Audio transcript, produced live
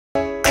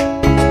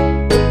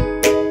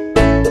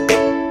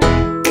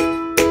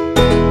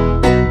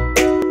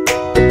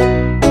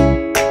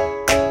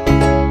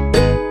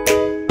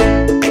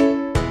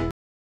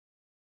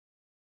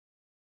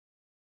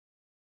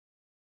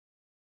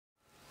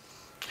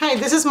Hi,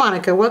 this is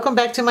Monica. Welcome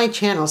back to my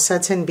channel,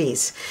 Suds and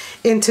Bees.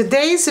 In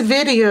today's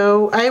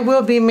video, I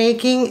will be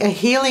making a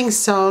healing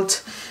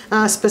salt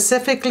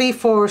specifically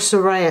for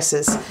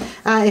psoriasis.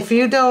 If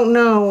you don't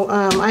know,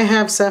 I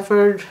have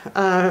suffered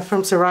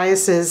from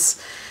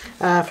psoriasis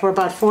for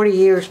about 40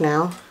 years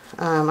now.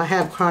 I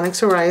have chronic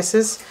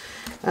psoriasis.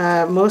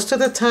 Most of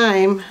the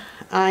time,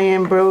 I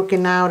am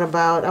broken out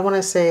about, I want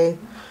to say,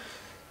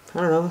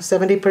 I don't know,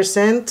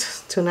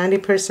 70% to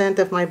 90%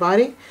 of my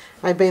body.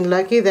 I've been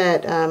lucky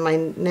that my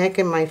neck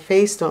and my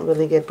face don't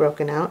really get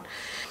broken out.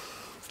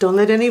 Don't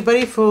let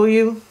anybody fool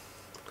you.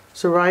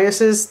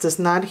 Psoriasis does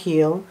not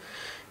heal.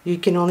 You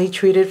can only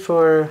treat it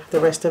for the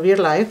rest of your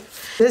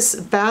life. This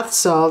bath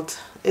salt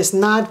is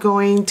not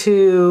going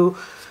to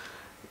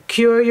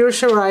cure your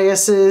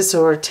psoriasis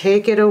or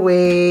take it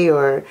away.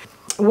 Or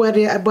what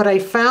I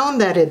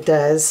found that it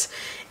does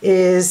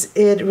is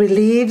it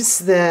relieves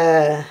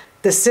the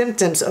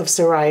symptoms of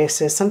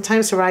psoriasis.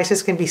 Sometimes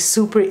psoriasis can be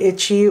super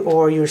itchy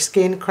or your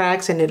skin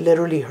cracks and it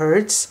literally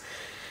hurts.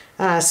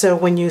 So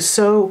when you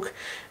soak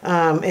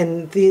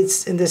in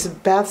this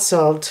bath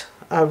salt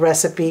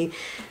recipe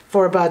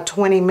for about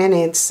 20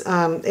 minutes,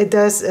 it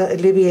does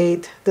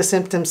alleviate the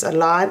symptoms a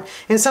lot.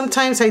 And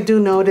sometimes I do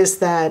notice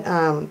that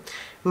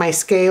my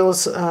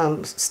scales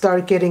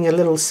start getting a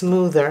little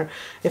smoother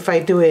if I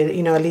do it,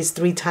 at least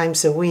 3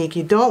 times a week.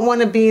 You don't want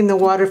to be in the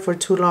water for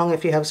too long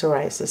if you have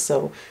psoriasis.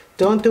 So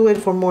don't do it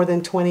for more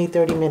than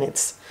 20-30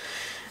 minutes.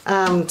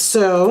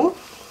 So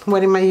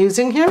what am I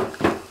using here?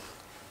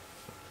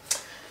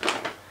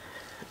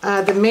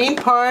 The main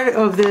part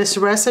of this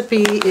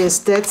recipe is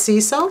Dead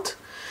Sea salt.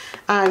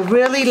 I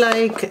really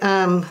like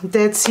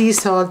Dead Sea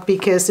salt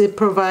because it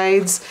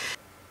provides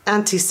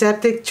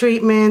antiseptic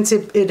treatments.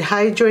 It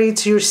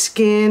hydrates your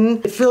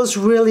skin. It feels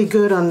really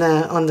good on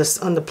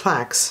the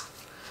plaques.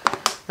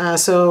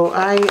 So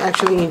I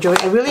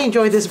really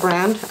enjoy this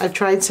brand. I've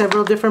tried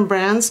several different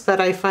brands,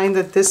 but I find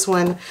that this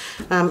one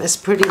is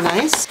pretty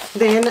nice.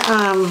 Then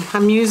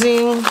I'm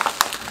using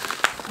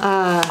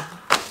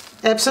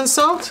Epsom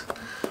salt.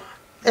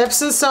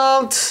 Epsom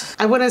salt,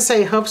 I wouldn't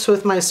say helps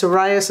with my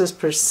psoriasis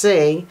per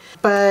se,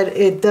 but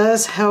it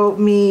does help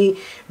me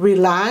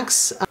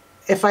relax.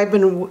 If I've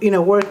been,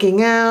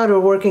 working out or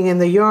working in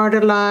the yard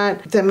a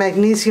lot, the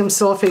magnesium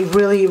sulfate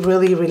really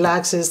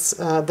relaxes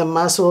the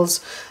muscles,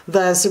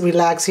 thus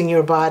relaxing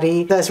your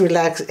body,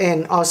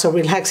 and also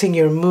relaxing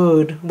your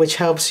mood, which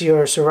helps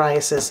your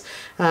psoriasis.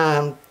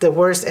 The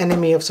worst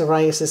enemy of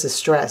psoriasis is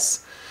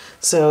stress.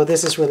 So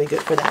this is really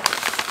good for that.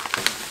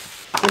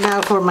 And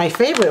now for my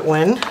favorite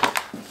one,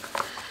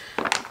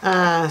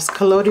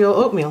 colloidal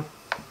oatmeal.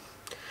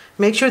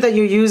 Make sure that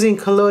you're using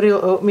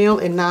colloidal oatmeal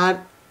and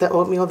not the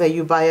oatmeal that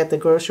you buy at the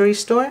grocery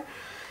store.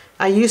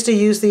 I used to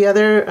use the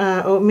other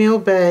oatmeal,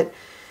 but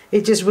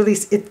it just really,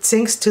 it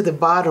sinks to the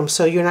bottom,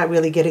 so you're not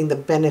really getting the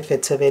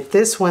benefits of it.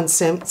 This one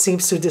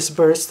seems to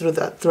disperse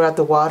throughout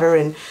the water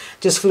and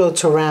just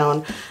floats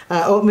around.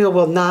 Oatmeal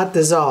will not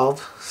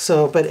dissolve,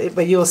 so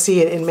but you'll see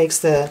it makes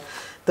the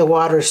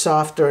water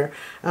softer.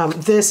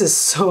 This is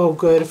so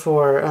good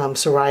for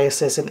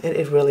psoriasis, and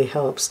it really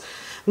helps.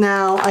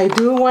 Now, I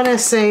do want to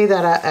say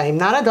that I'm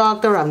not a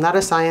doctor, I'm not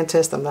a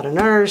scientist, I'm not a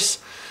nurse,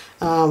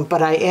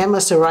 but I am a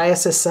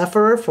psoriasis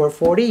sufferer for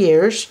 40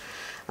 years.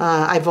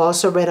 I've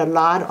also read a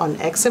lot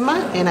on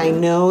eczema, and I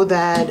know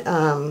that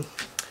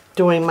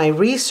during my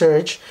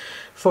research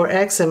for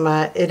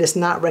eczema, it is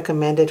not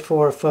recommended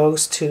for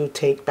folks to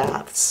take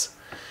baths.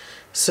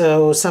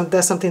 So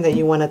that's something that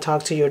you want to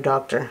talk to your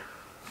doctor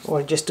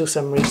or just do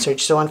some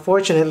research. So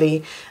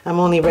unfortunately,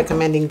 I'm only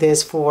recommending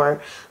this for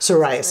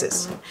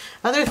psoriasis.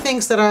 Other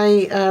things that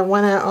I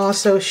want to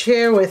also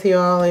share with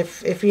y'all,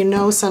 if you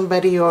know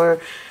somebody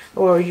or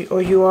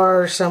you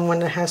are someone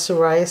that has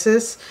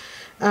psoriasis,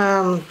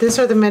 these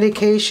are the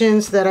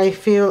medications that I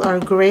feel are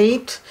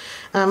great.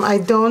 I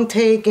don't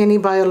take any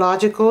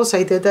biologicals.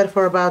 I did that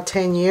for about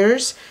 10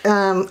 years.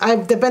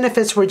 The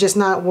benefits were just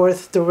not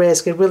worth the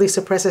risk. It really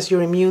suppresses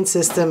your immune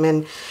system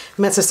and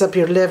messes up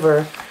your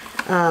liver.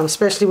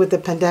 Especially with the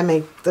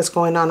pandemic that's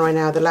going on right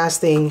now, the last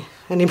thing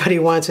anybody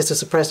wants is to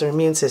suppress their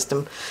immune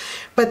system.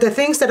 But the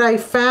things that I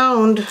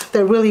found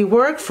that really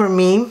worked for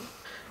me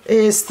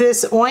is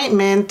this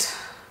ointment,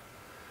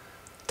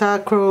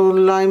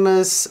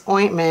 tacrolimus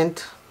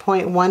ointment,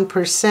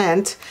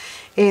 0.1%,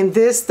 and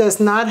this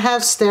does not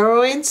have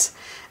steroids.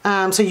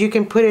 So you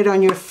can put it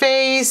on your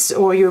face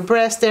or your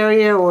breast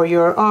area or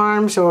your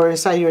arms or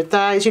inside your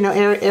thighs,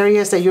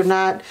 areas that you're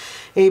not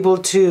able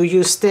to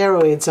use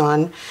steroids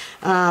on.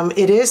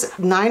 It is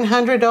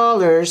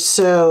 $900,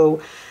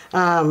 so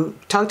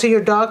talk to your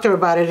doctor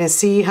about it and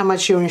see how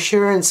much your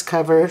insurance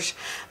covers.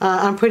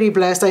 I'm pretty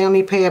blessed. I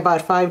only pay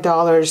about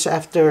 $5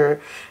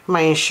 after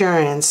my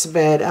insurance,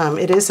 but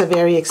it is a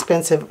very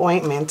expensive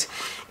ointment,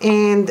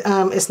 and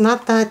it's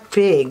not that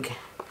big.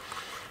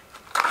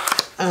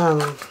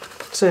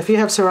 So if you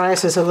have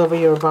psoriasis all over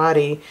your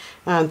body,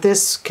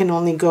 this can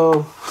only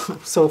go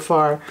so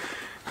far.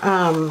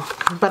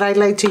 But I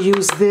like to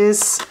use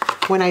this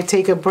when I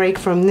take a break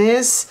from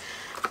this.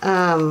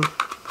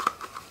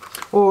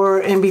 or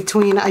in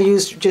between I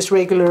use just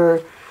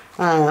regular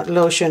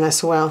lotion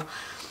as well.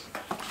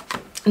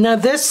 Now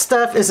this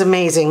stuff is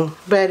amazing,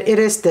 but it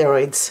is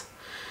steroids.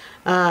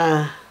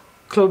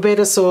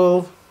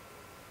 Clobetasol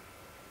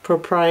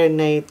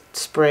propionate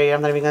spray.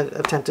 I'm not even going to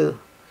attempt to,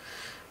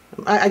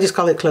 I just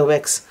call it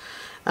Clovex.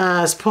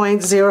 It's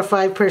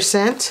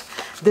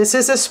 0.05%. This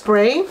is a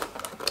spray,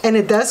 and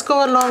it does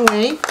go a long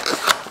way.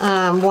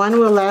 One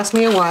will last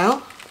me a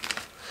while,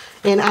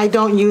 and I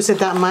don't use it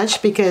that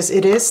much because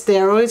it is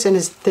steroids and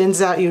it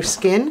thins out your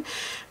skin,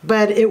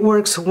 but it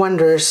works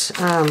wonders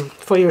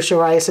for your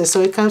psoriasis.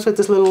 So it comes with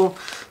this little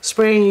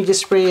spray, and you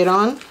just spray it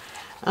on.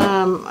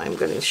 I'm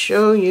going to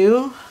show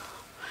you.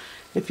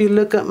 If you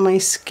look at my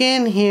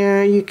skin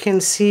here, you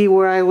can see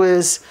where I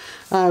was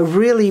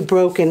really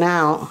broken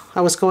out.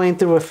 I was going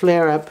through a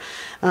flare-up.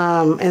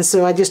 And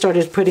so I just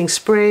started putting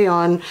spray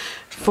on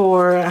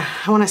for, I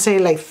want to say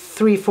like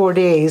 3-4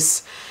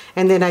 days.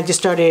 And then I just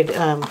started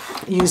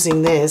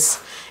using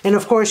this. And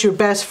of course, your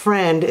best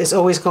friend is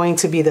always going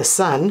to be the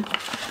sun.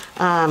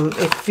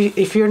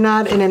 If you're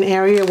not in an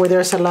area where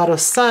there's a lot of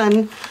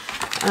sun,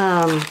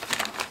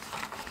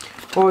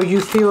 or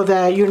you feel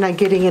that you're not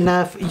getting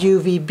enough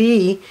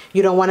UVB,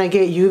 you don't want to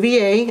get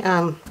UVA.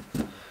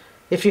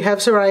 If you have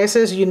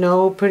psoriasis, you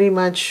know pretty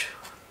much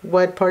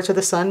what parts of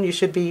the sun you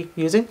should be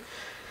using.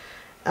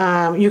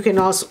 You can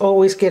also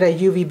always get a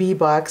UVB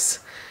box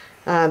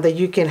that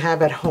you can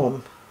have at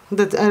home.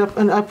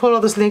 And I'll put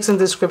all those links in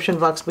the description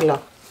box below.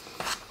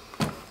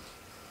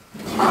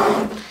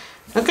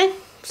 Okay,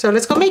 so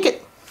let's go make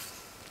it.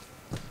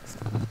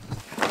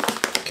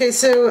 Okay,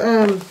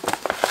 so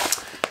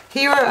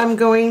here I'm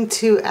going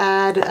to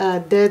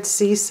add Dead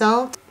Sea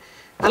salt.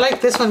 I like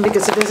this one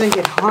because it doesn't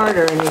get hard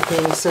or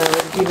anything, so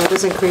you know, it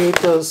doesn't create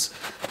those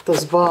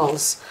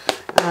balls.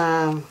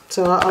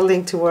 So I'll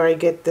link to where I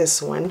get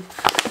this one.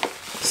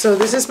 So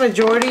this is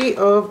majority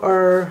of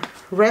our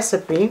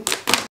recipe.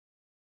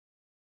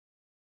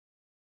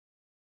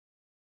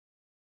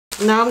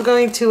 Now I'm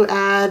going to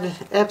add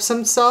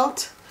Epsom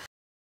salt.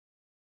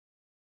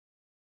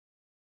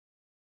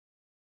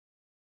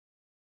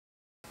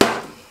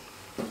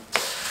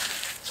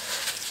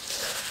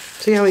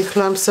 See how he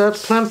clumps up?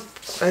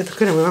 I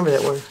couldn't remember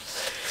that word.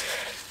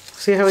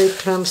 See how he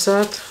clumps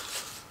up?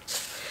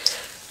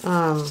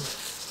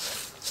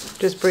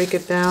 Just break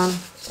it down.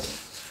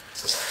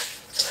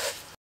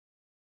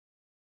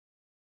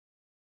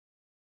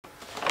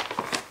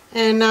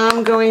 And now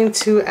I'm going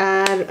to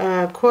add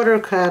a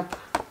 1/4 cup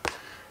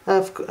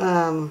of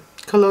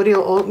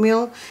colloidal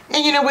oatmeal.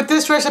 And you know, with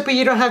this recipe,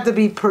 you don't have to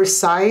be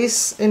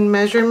precise in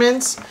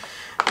measurements.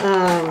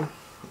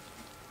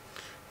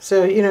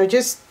 So, you know,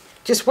 just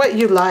what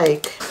you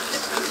like.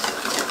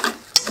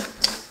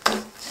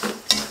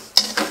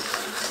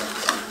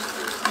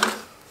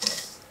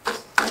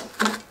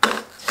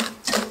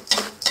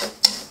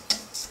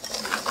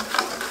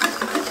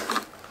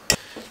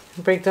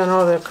 Break down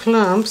all the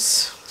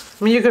clumps.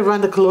 I mean, you could run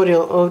the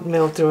colloidal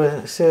oatmeal through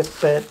a sieve,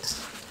 but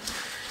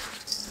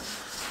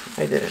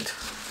I didn't,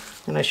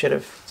 and I should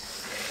have.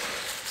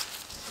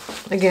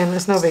 Again,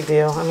 it's no big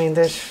deal. I mean,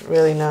 there's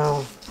really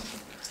no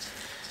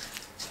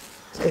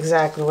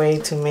exact way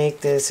to make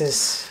this.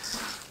 Is,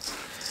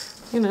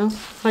 you know,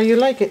 how you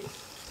like it.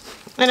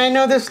 And I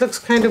know this looks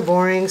kind of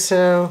boring,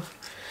 so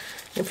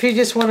if you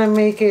just want to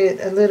make it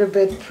a little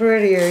bit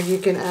prettier, you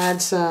can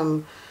add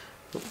some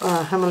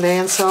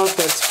Himalayan salt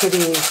that's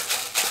pretty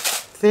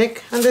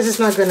thick. And this is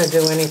not going to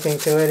do anything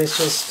to it. It's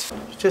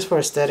just for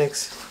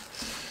aesthetics.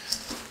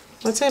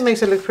 Let's say it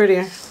makes it look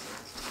prettier.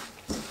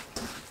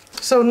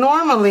 So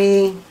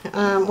normally,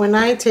 when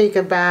I take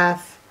a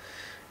bath,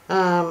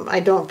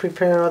 I don't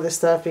prepare all this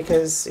stuff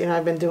because, you know,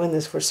 I've been doing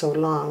this for so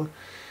long.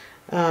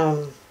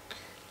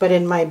 But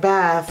in my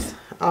bath,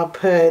 I'll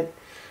put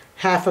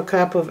 1/2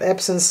 cup of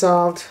Epsom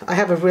salt. I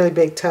have a really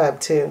big tub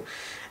too.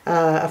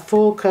 A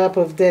full cup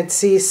of Dead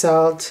Sea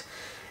salt,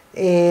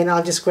 and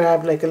I'll just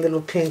grab like a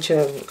little pinch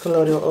of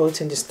colloidal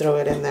oats and just throw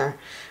it in there.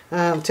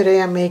 Today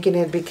I'm making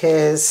it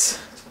because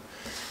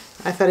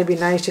I thought it'd be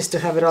nice just to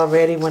have it all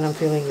ready when I'm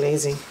feeling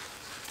lazy.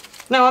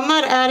 Now I'm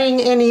not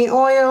adding any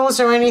oils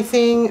or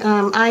anything.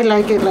 I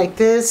like it like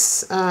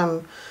this.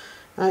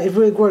 It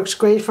really works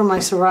great for my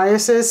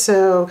psoriasis.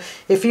 So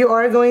if you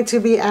are going to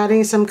be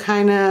adding some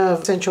kind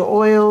of essential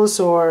oils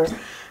or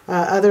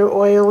other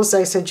oils,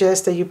 I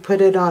suggest that you put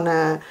it on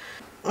a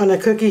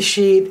cookie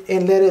sheet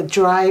and let it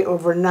dry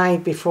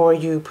overnight before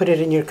you put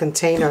it in your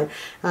container.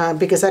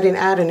 Because I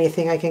didn't add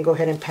anything, I can go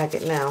ahead and pack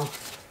it now.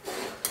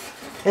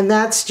 And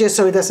that's just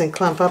so it doesn't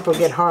clump up or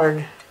get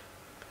hard.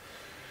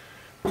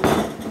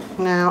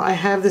 Now I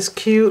have this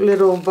cute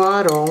little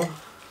bottle.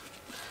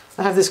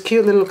 I have this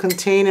cute little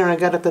container I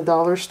got at the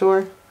dollar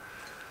store.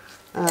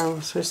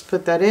 So just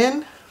put that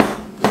in.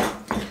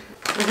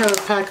 I have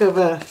a pack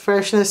of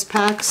freshness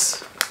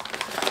packs.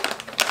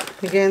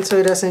 Again, so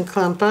it doesn't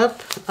clump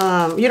up.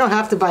 You don't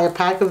have to buy a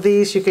pack of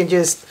these. You can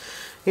just,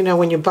 you know,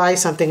 when you buy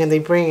something and they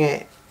bring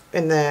it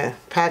in the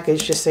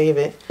package, just save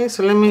it. Okay,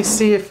 so let me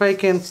see if I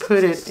can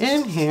put it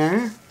in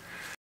here.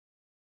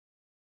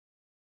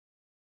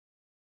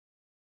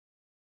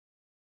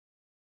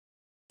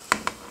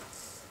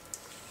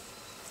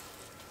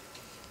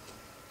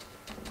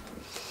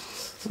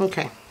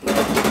 Okay.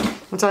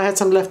 So I had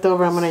some left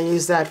over. I'm going to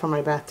use that for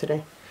my bath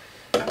today.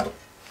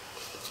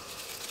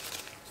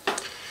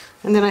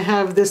 And then I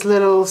have this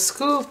little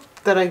scoop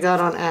that I got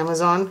on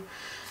Amazon.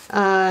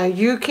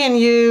 You can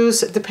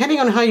use, depending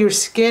on how your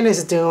skin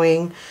is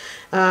doing,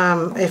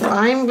 if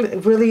I'm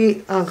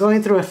really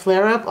going through a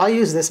flare-up, I'll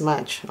use this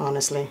much,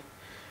 honestly.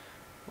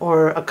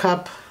 Or a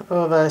cup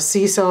of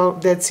sea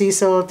salt, dead sea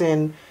salt,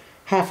 and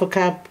half a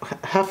cup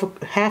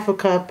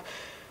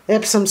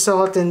Epsom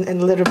salt, and a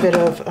little bit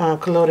of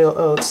colloidal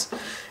oats.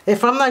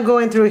 If I'm not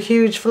going through a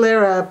huge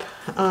flare-up,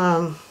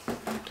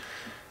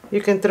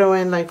 you can throw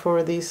in like 4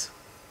 of these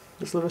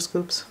little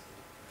scoops.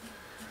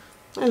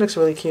 It looks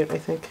really cute, I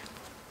think.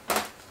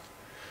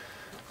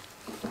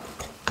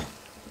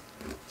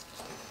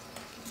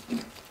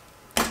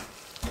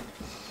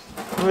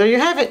 Well, there you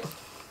have it.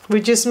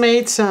 We just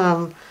made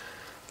some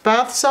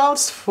bath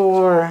salts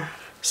for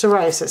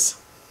psoriasis.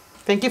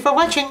 Thank you for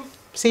watching.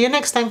 See you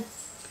next time.